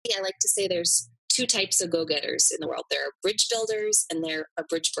I like to say there's two types of go-getters in the world. There are bridge builders and there are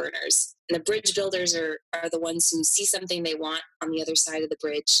bridge burners. And the bridge builders are the ones who see something they want on the other side of the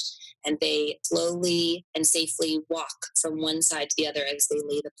bridge, and they slowly and safely walk from one side to the other as they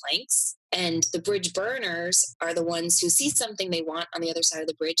lay the planks. And the bridge burners are the ones who see something they want on the other side of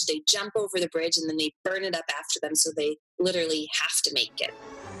the bridge. They jump over the bridge and then they burn it up after them, so they literally have to make it.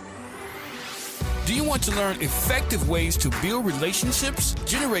 Do you want to learn effective ways to build relationships,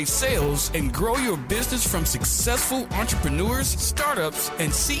 generate sales, and grow your business from successful entrepreneurs, startups,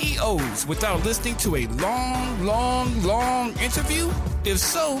 and CEOs without listening to a long interview? If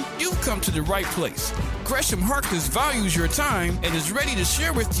so, you've come to the right place. Gresham Harkless values your time and is ready to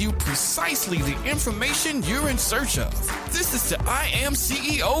share with you precisely the information you're in search of. This is the I Am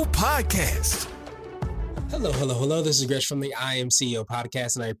CEO podcast. Hello. This is Gresh from the I Am CEO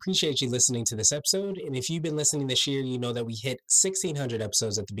podcast, and I appreciate you listening to this episode. And if you've been listening this year, you know that we hit 1,600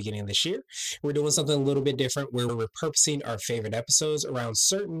 episodes at the beginning of this year. We're doing something a little bit different where we're repurposing our favorite episodes around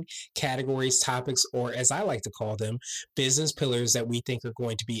certain categories, topics, or as I like to call them, business pillars that we think are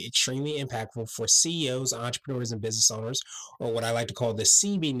going to be extremely impactful for CEOs, entrepreneurs, and business owners, or what I like to call the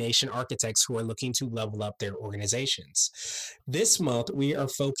CB Nation architects who are looking to level up their organizations. This month, we are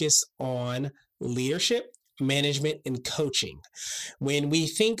focused on leadership, management, and coaching. When we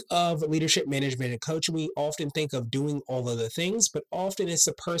think of leadership, management, and coaching, we often think of doing all of the things, but often it's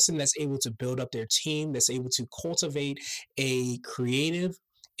the person that's able to build up their team, that's able to cultivate a creative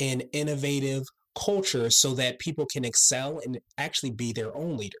and innovative culture so that people can excel and actually be their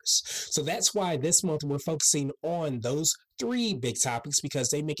own leaders. So that's why this month we're focusing on those three big topics because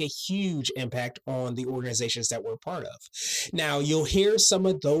they make a huge impact on the organizations that we're part of. Now, you'll hear some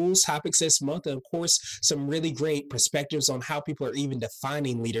of those topics this month, and of course, some really great perspectives on how people are even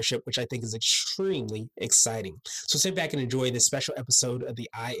defining leadership, which I think is extremely exciting. So sit back and enjoy this special episode of the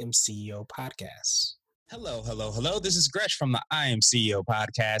I Am CEO podcast. Hello. This is Gresh from the I Am CEO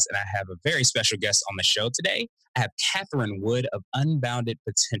podcast, and I have a very special guest on the show today. I have Catherine Wood of Unbounded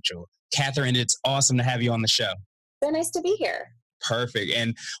Potential. Catherine, it's awesome to have you on the show. So nice to be here. Perfect.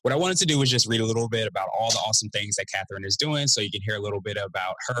 And what I wanted to do was just read a little bit about all the awesome things that Catherine is doing so you can hear a little bit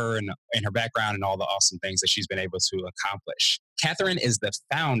about her and her background and all the awesome things that she's been able to accomplish. Catherine is the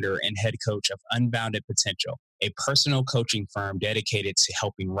founder and head coach of Unbounded Potential, a personal coaching firm dedicated to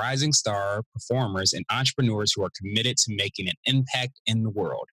helping rising star performers and entrepreneurs who are committed to making an impact in the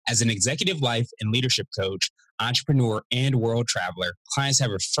world. As an executive life and leadership coach, entrepreneur, and world traveler, clients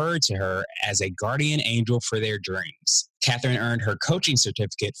have referred to her as a guardian angel for their dreams. Catherine earned her coaching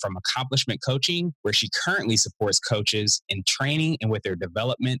certificate from Accomplishment Coaching, where she currently supports coaches in training and with their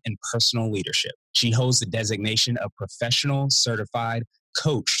development and personal leadership. She holds the designation of Professional Certified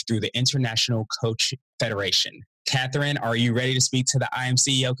Coach through the International Coach Federation. Catherine, are you ready to speak to the I Am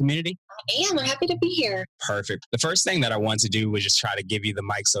CEO community? I am. I'm happy to be here. Perfect. The first thing that I wanted to do was just try to give you the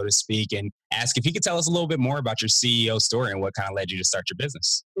mic, so to speak, and ask if you could tell us a little bit more about your CEO story and what kind of led you to start your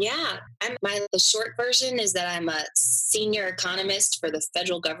business. Yeah. The short version is that I'm a senior economist for the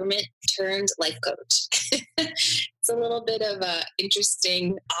federal government turned life coach. It's a little bit of a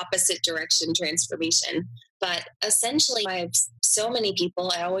interesting opposite direction transformation. But essentially, I have so many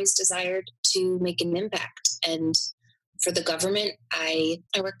people, I always desired to make an impact. And for the government, I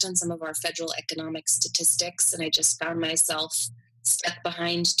worked on some of our federal economic statistics, and I just found myself stuck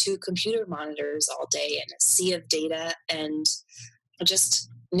behind two computer monitors all day and a sea of data. And I just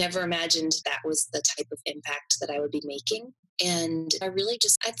never imagined that was the type of impact that I would be making. And I really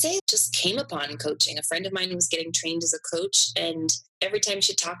just came upon coaching. A friend of mine was getting trained as a coach, and every time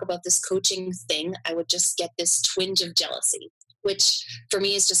she'd talk about this coaching thing, I would just get this twinge of jealousy, which for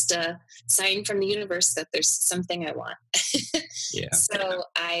me is just a sign from the universe that there's something I want. Yeah. So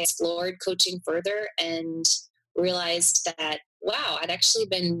I explored coaching further and realized that, wow, I'd actually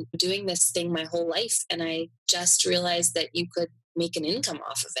been doing this thing my whole life, and I just realized that you could make an income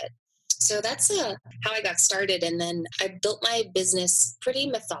off of it. So that's how I got started. And then I built my business pretty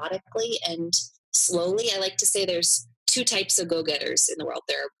methodically and slowly. I like to say there's two types of go-getters in the world.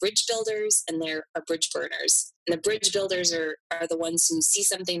 There are bridge builders and there are bridge burners. And the bridge builders are the ones who see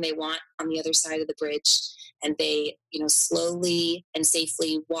something they want on the other side of the bridge, and they, slowly and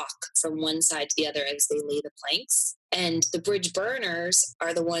safely walk from one side to the other as they lay the planks. And the bridge burners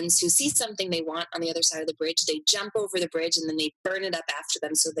are the ones who see something they want on the other side of the bridge. They jump over the bridge and then they burn it up after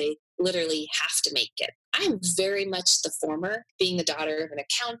them, so they literally have to make it. I'm very much the former, being the daughter of an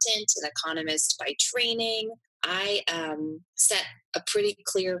accountant, an economist by training. I set a pretty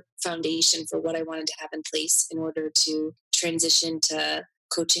clear foundation for what I wanted to have in place in order to transition to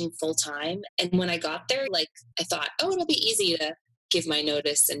coaching full time. And when I got there, I thought, it'll be easy to give my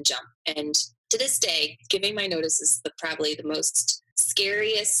notice and jump. And to this day, giving my notice is probably the most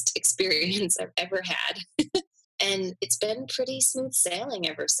scariest experience I've ever had. And it's been pretty smooth sailing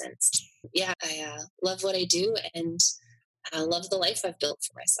ever since. Yeah, I love what I do, and I love the life I've built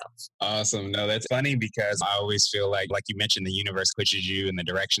for myself. Awesome. No, that's funny because I always feel like you mentioned, the universe pushes you in the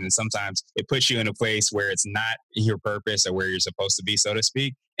direction, and sometimes it puts you in a place where it's not your purpose or where you're supposed to be, so to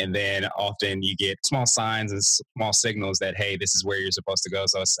speak. And then often you get small signs and small signals that, hey, this is where you're supposed to go.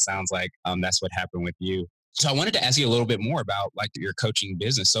 So it sounds like that's what happened with you. So I wanted to ask you a little bit more about like your coaching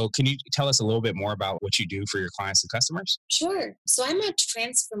business. So can you tell us a little bit more about what you do for your clients and customers? Sure. So I'm a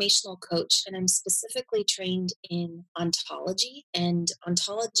transformational coach, and I'm specifically trained in ontology. And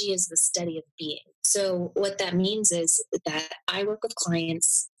ontology is the study of being. So what that means is that I work with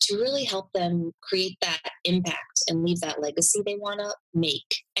clients to really help them create that impact and leave that legacy they want to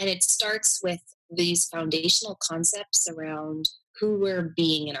make. And it starts with these foundational concepts around who we're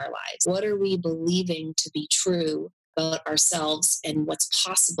being in our lives. What are we believing to be true about ourselves and what's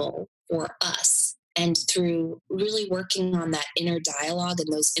possible for us? And through really working on that inner dialogue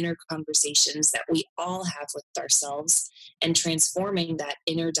and those inner conversations that we all have with ourselves, and transforming that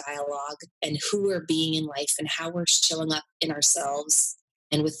inner dialogue and who we're being in life and how we're showing up in ourselves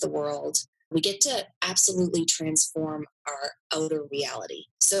and with the world, we get to absolutely transform our outer reality.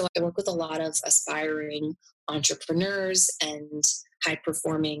 So I work with a lot of aspiring entrepreneurs and high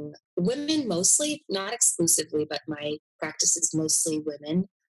performing women, mostly, not exclusively, but my practice is mostly women,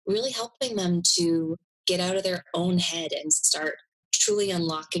 really helping them to get out of their own head and start truly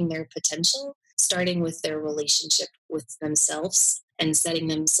unlocking their potential, starting with their relationship with themselves and setting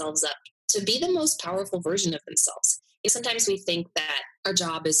themselves up to be the most powerful version of themselves. Sometimes we think that our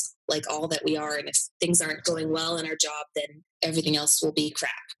job is like all that we are, and if things aren't going well in our job, then everything else will be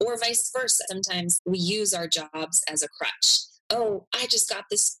crap, or vice versa. Sometimes we use our jobs as a crutch. Oh, I just got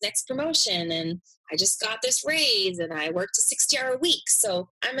this next promotion, and I just got this raise, and I worked a 60-hour week, so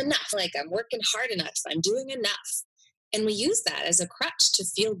I'm enough. Like, I'm working hard enough. I'm doing enough. And we use that as a crutch to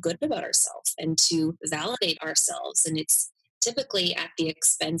feel good about ourselves and to validate ourselves. And it's typically at the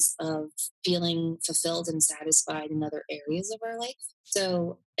expense of feeling fulfilled and satisfied in other areas of our life.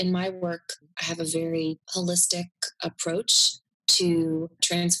 So in my work, I have a very holistic approach to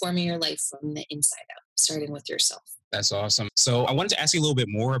transforming your life from the inside out, starting with yourself. That's awesome. So I wanted to ask you a little bit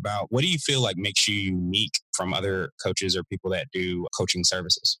more about, what do you feel like makes you unique from other coaches or people that do coaching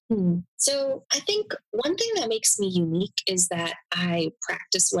services? So I think one thing that makes me unique is that I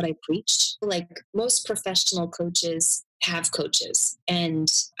practice what I preach. Like most professional coaches have coaches, and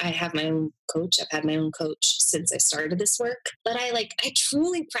I have my own coach. I've had my own coach since I started this work, but I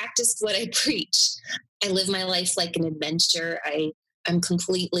truly practice what I preach. I live my life like an adventure. I'm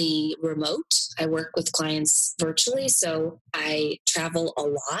completely remote. I work with clients virtually, so I travel a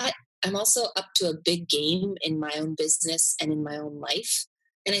lot. I'm also up to a big game in my own business and in my own life.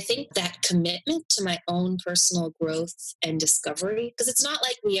 And I think that commitment to my own personal growth and discovery, because it's not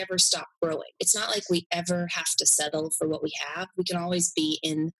like we ever stop growing. It's not like we ever have to settle for what we have. We can always be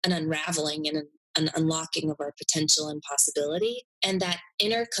in an unraveling and an unlocking of our potential and possibility. And that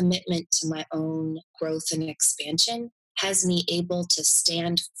inner commitment to my own growth and expansion has me able to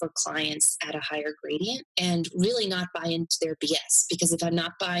stand for clients at a higher gradient and really not buy into their BS. Because if I'm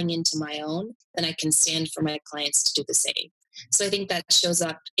not buying into my own, then I can stand for my clients to do the same. So I think that shows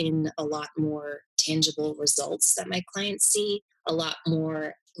up in a lot more tangible results that my clients see, a lot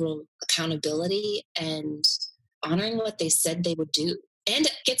more accountability and honoring what they said they would do. And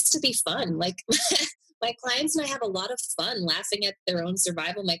it gets to be fun. Like my clients and I have a lot of fun laughing at their own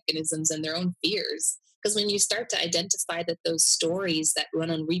survival mechanisms and their own fears. Because when you start to identify that those stories that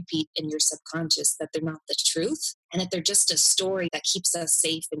run on repeat in your subconscious, that they're not the truth and that they're just a story that keeps us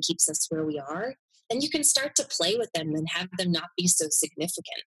safe and keeps us where we are, then you can start to play with them and have them not be so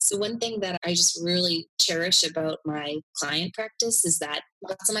significant. So one thing that I just really cherish about my client practice is that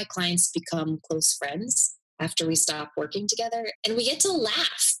lots of my clients become close friends after we stop working together, and we get to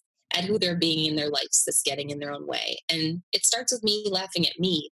laugh at who they're being in their lives that's getting in their own way. And it starts with me laughing at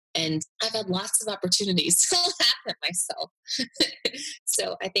me. And I've had lots of opportunities to laugh at myself.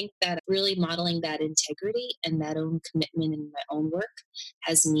 So I think that really modeling that integrity and that own commitment in my own work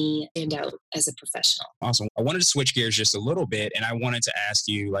has me stand out as a professional. Awesome. I wanted to switch gears just a little bit, and I wanted to ask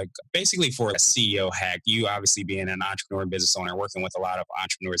you, like, basically for a CEO hack, you obviously being an entrepreneur and business owner, working with a lot of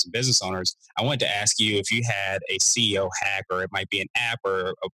entrepreneurs and business owners, I wanted to ask you if you had a CEO hack, or it might be an app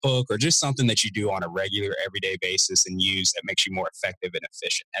or a book or just something that you do on a regular, everyday basis and use that makes you more effective and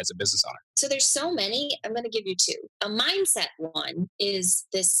efficient as a business owner. So there's so many. I'm going to give you two. A mindset one is is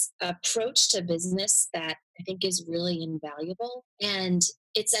this approach to business that I think is really invaluable. And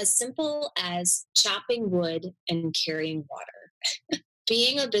it's as simple as chopping wood and carrying water.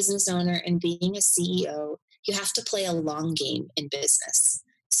 Being a business owner and being a CEO, you have to play a long game in business.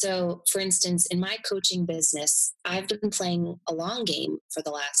 So, for instance, in my coaching business, I've been playing a long game for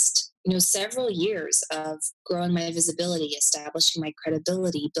the last, several years of growing my visibility, establishing my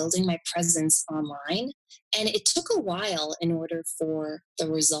credibility, building my presence online. And it took a while in order for the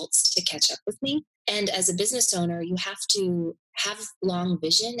results to catch up with me. And as a business owner, you have to have long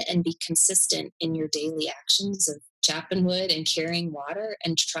vision and be consistent in your daily actions of chopping wood and carrying water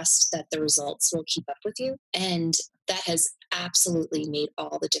and trust that the results will keep up with you. And that has absolutely made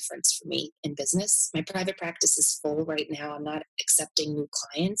all the difference for me in business. My private practice is full right now. I'm not accepting new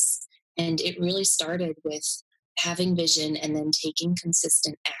clients. And it really started with having vision and then taking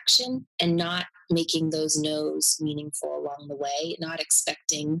consistent action and not making those no's meaningful along the way, not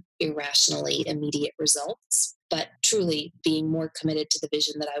expecting irrationally immediate results, but truly being more committed to the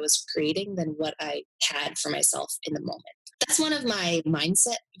vision that I was creating than what I had for myself in the moment. That's one of my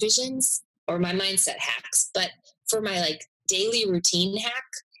mindset visions or my mindset hacks. But for my daily routine hack,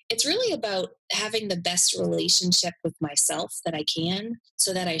 it's really about having the best relationship with myself that I can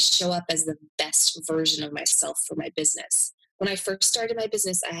so that I show up as the best version of myself for my business. When I first started my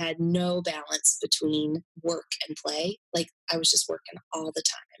business, I had no balance between work and play. I was just working all the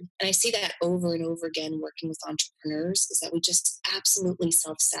time. And I see that over and over again working with entrepreneurs is that we just absolutely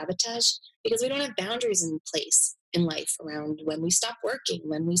self-sabotage because we don't have boundaries in place in life around when we stop working,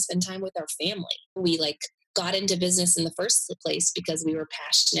 when we spend time with our family. We got into business in the first place because we were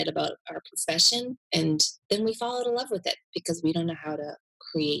passionate about our profession. And then we fall out of love with it because we don't know how to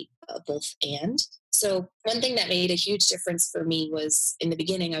create both and. So one thing that made a huge difference for me was in the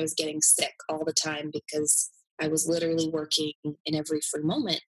beginning, I was getting sick all the time because I was literally working in every free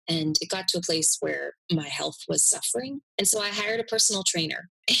moment. And it got to a place where my health was suffering. And so I hired a personal trainer.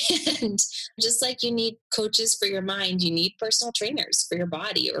 And just like you need coaches for your mind, you need personal trainers for your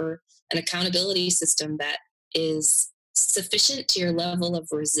body or an accountability system that is sufficient to your level of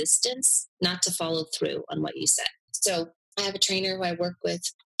resistance not to follow through on what you said. So I have a trainer who I work with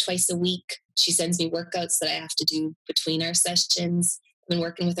twice a week. She sends me workouts that I have to do between our sessions. I've been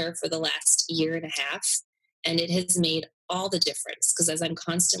working with her for the last year and a half, and it has made all the difference because as I'm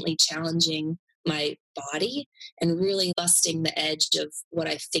constantly challenging my body and really busting the edge of what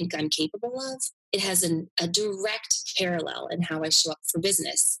I think I'm capable of, it has a direct parallel in how I show up for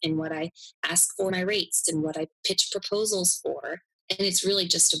business, in what I ask for my rates, and what I pitch proposals for. And it's really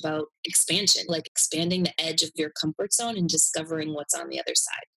just about expansion, like expanding the edge of your comfort zone and discovering what's on the other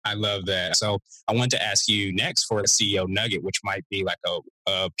side. I love that. So I want to ask you next for a CEO nugget, which might be like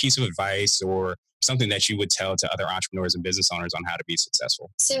a piece of advice or something that you would tell to other entrepreneurs and business owners on how to be successful.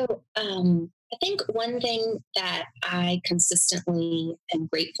 So I think one thing that I consistently am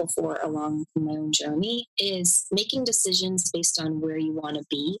grateful for along my own journey is making decisions based on where you want to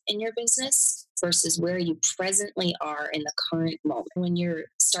be in your business versus where you presently are in the current moment. When you're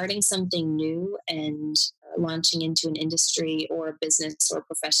starting something new and launching into an industry or a business or a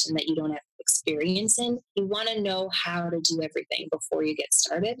profession that you don't have experience in, you want to know how to do everything before you get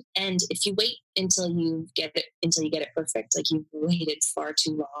started. And if you wait until you get it perfect, you've waited far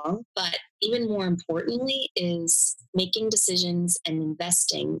too long. But even more importantly is making decisions and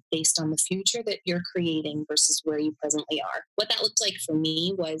investing based on the future that you're creating versus where you presently are. What that looked like for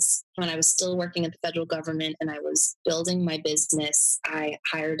me was when I was still working at the federal government and I was building my business, I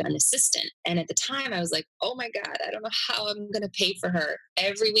hired an assistant. And at the time I was like, oh my God, I don't know how I'm going to pay for her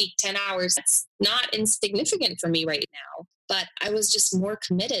every week, 10 hours. That's not insignificant for me right now. But I was just more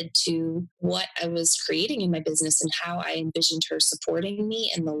committed to what I was creating in my business and how I envisioned her supporting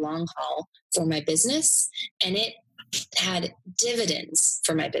me in the long haul for my business. And it had dividends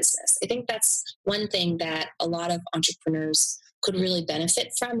for my business. I think that's one thing that a lot of entrepreneurs could really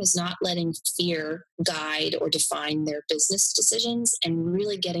benefit from is not letting fear guide or define their business decisions and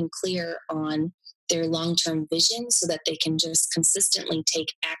really getting clear on their long-term vision so that they can just consistently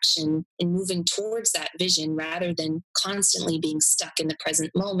take action in moving towards that vision rather than constantly being stuck in the present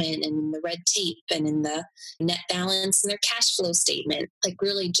moment and in the red tape and in the net balance and their cash flow statement.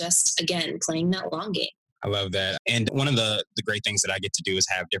 Really just, again, playing that long game. I love that. And one of the great things that I get to do is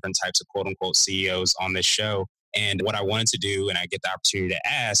have different types of quote unquote CEOs on this show. And what I wanted to do, and I get the opportunity to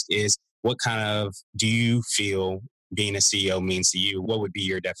ask, is what kind of do you feel being a CEO means to you? What would be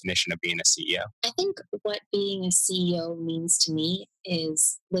your definition of being a CEO? I think what being a CEO means to me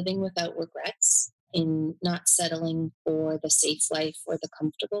is living without regrets in not settling for the safe life or the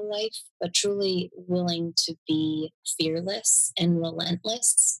comfortable life, but truly willing to be fearless and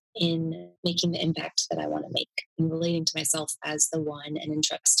relentless in making the impact that I want to make, and relating to myself as the one, and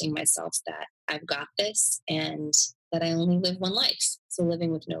entrusting myself that I've got this and that I only live one life. So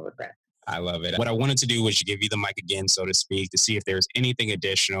living with no regret. I love it. What I wanted to do was give you the mic again, so to speak, to see if there's anything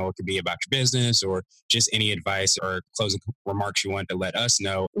additional. It could be about your business or just any advice or closing remarks you want to let us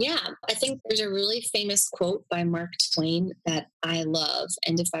know. Yeah, I think there's a really famous quote by Mark Twain that I love.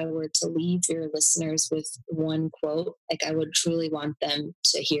 And if I were to leave your listeners with one quote, like, I would truly want them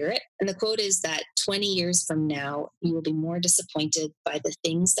to hear it. And the quote is that 20 years from now, you will be more disappointed by the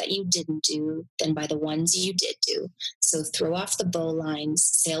things that you didn't do than by the ones you did do. So throw off the bowlines,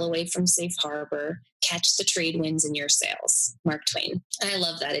 sail away from safe harbor, catch the trade winds in your sails. Mark Twain. And I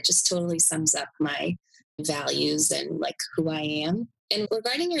love that. It just totally sums up my values and like who I am. And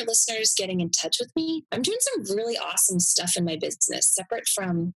regarding your listeners getting in touch with me, I'm doing some really awesome stuff in my business. Separate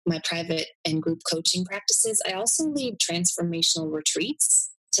from my private and group coaching practices, I also lead transformational retreats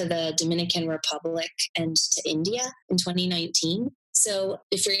to the Dominican Republic and to India in 2019. So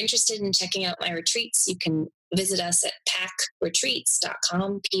if you're interested in checking out my retreats, you can visit us at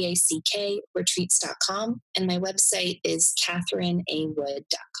packretreats.com, PACK retreats.com. And my website is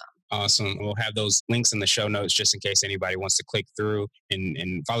catherineawood.com. Awesome. We'll have those links in the show notes just in case anybody wants to click through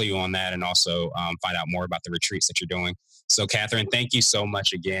and follow you on that, and also find out more about the retreats that you're doing. So, Catherine, thank you so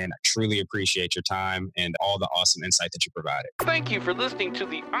much again. I truly appreciate your time and all the awesome insight that you provided. Thank you for listening to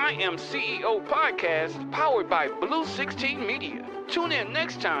the I Am CEO podcast powered by Blue 16 Media. Tune in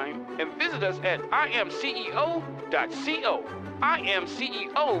next time and visit us at IAM1861.co. I Am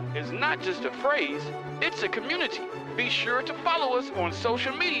CEO is not just a phrase, it's a community. Be sure to follow us on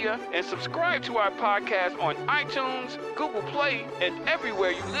social media and subscribe to our podcast on iTunes, Google Play, and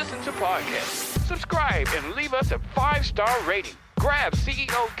everywhere you listen to podcasts. Subscribe and leave us a 5-star rating. Grab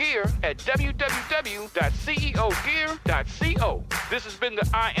CEO gear at www.ceogear.co. This has been the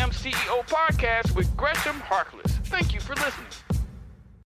I Am CEO podcast with Gresham Harkless. Thank you for listening.